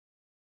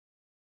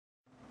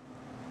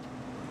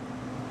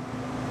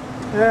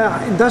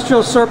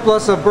Industrial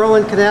Surplus of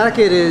Berlin,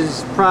 Connecticut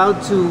is proud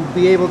to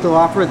be able to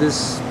offer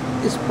this.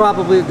 It's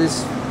probably the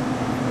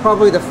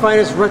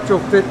finest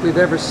retrofit we've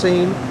ever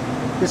seen.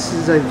 This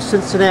is a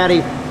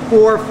Cincinnati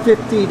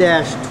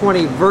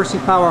 450-20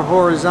 VerciPower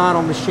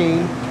horizontal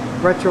machine,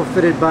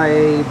 retrofitted by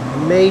a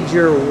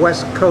major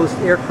West Coast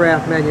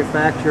aircraft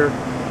manufacturer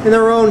in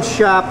their own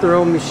shop, their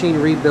own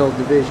machine rebuild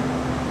division.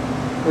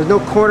 There's no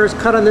corners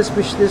cut on this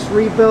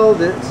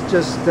rebuild. It's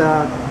just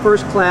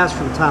first class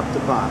from top to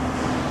bottom.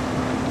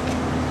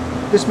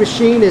 This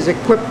machine is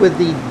equipped with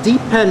the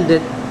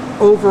Dependant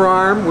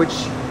Overarm, which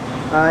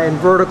and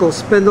vertical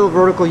spindle,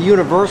 vertical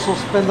universal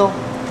spindle.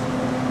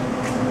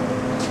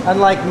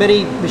 Unlike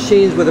many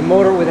machines with a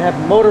motor would have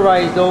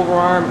motorized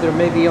overarms, there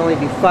may only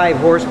be 5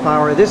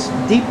 horsepower. This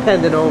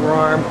Dependant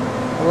Overarm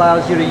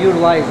allows you to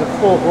utilize the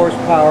full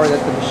horsepower that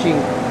the machine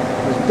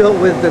was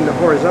built with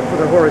for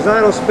the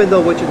horizontal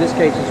spindle, which in this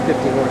case is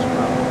 50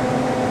 horsepower.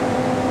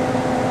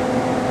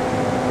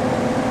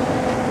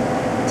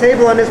 The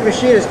table on this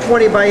machine is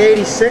 20 by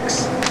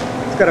 86.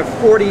 It's got a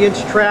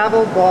 40-inch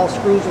travel, ball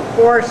screws of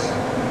course.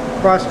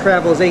 Cross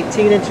travel is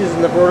 18 inches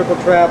and the vertical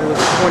travel is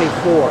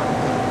 24.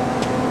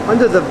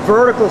 Under the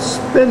vertical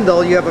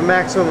spindle, you have a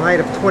maximum height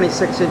of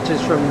 26 inches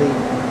from the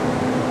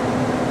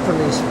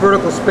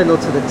vertical spindle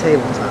to the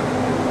tabletop.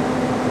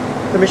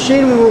 The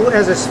machine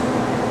has a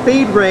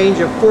speed range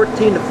of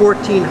 14 to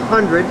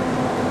 1400.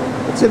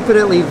 It's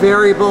infinitely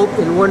variable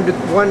in 1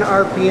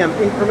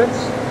 RPM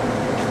increments.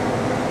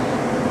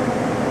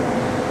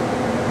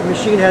 The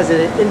machine has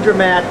an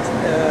Indramat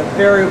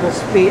variable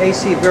speed,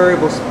 AC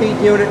variable speed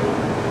unit.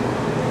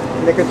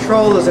 And the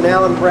control is an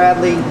Allen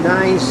Bradley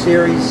 9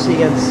 series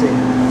CNC.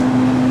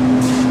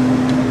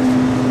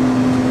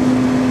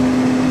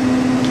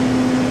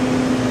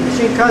 The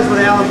machine comes with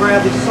Allen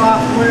Bradley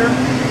software.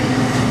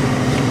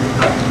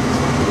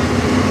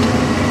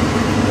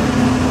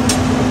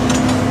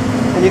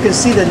 And you can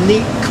see the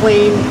neat,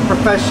 clean,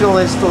 professional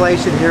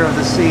installation here of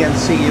the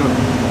CNC unit.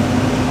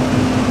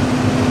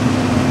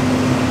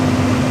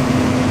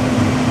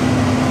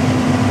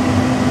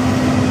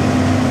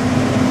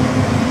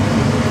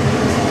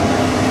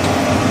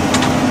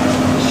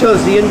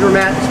 Shows the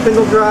Indramat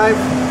spindle drive.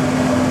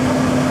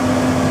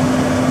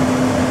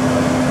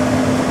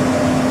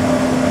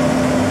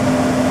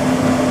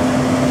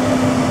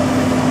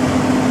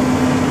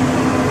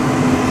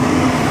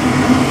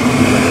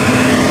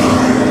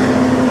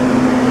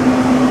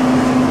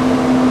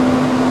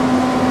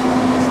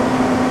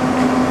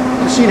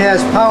 The machine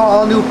has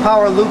all new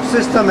power loop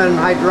system and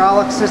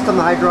hydraulic system.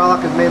 The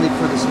hydraulic is mainly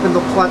for the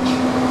spindle clutch.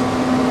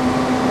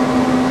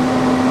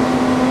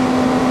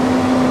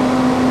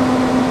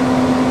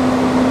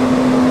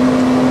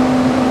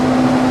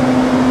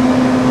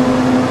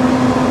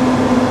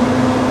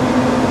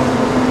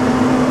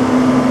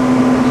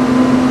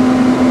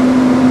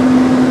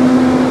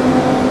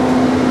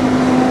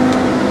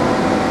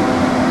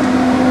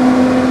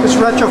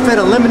 Retrofit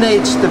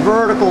eliminates the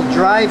vertical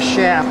drive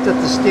shaft that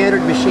the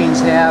standard machines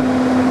have.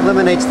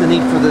 Eliminates the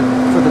need for the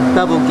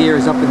bevel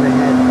gears up in the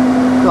head.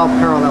 It's all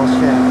parallel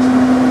shafts.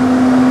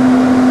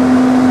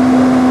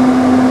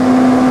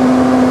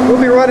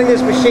 We'll be running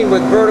this machine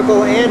with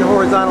vertical and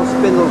horizontal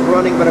spindles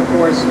running, but of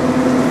course,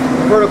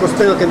 the vertical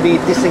spindle can be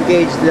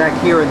disengaged back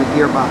here in the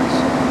gearbox.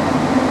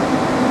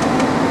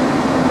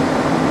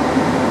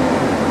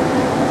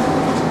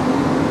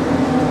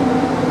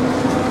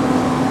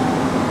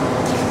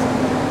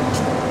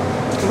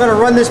 We're going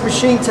to run this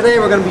machine today.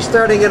 We're going to be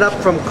starting it up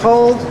from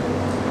cold.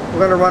 We're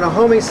going to run a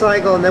homing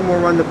cycle and then we'll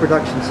run the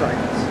production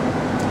cycles.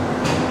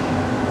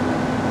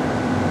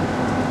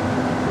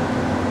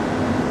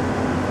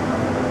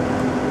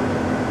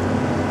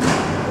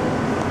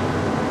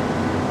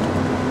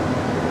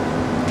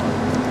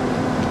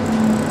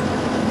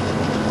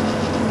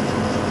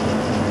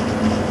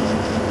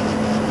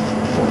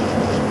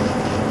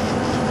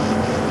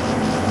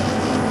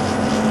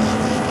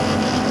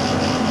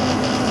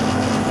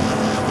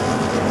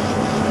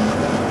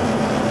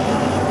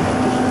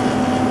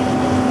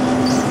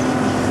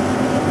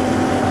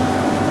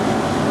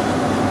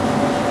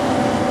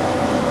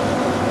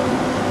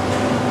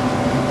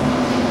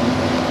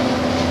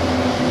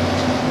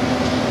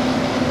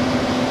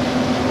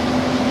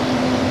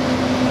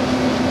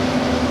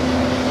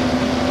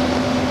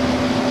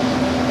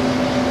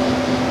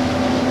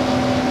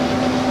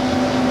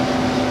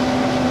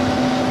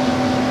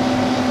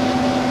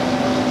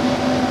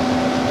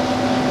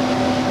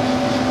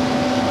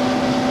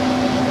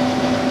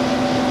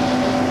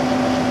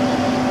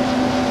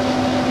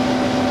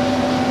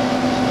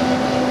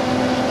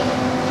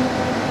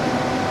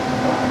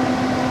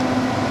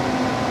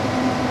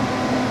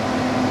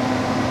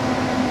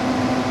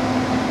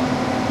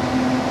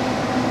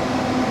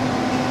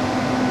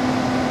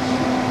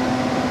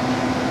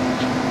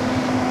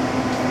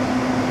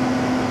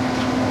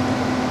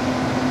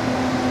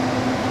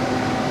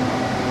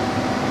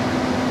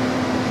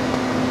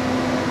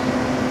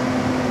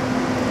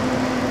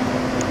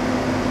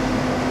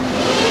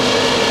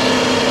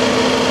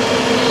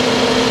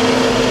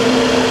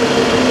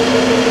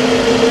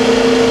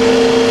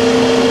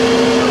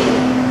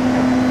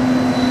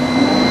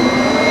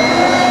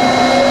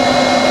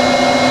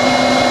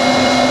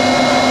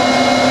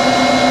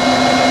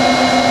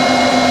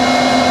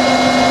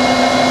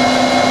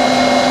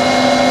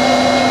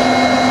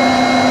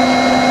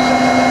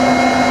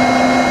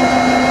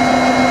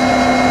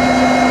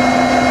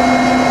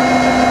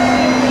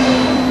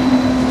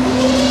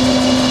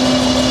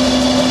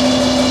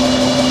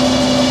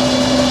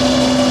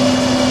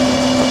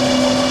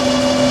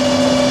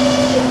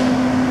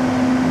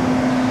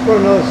 put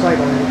another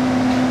cycle in.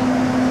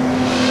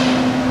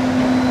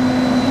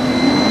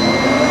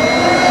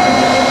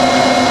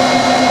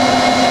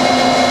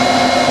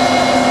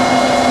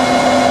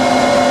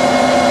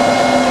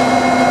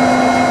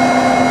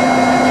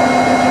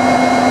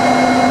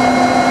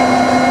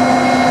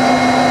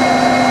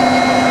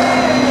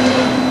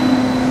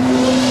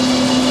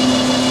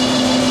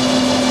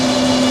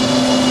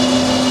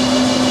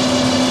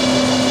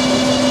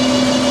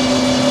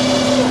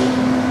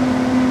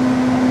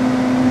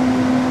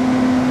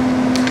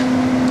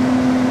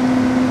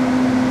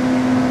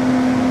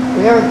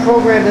 We haven't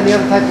programmed any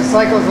other types of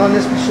cycles on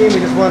this machine. We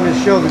just wanted to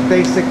show the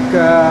basic,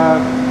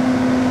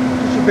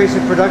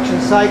 basic production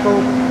cycle.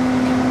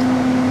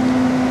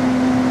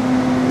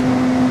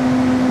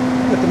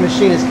 But the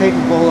machine is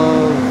capable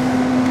of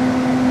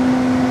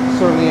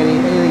certainly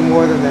anything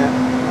more than that,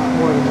 not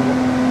more than that.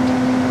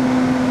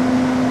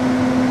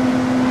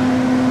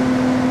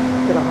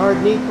 Got a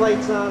hard knee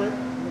plates on it.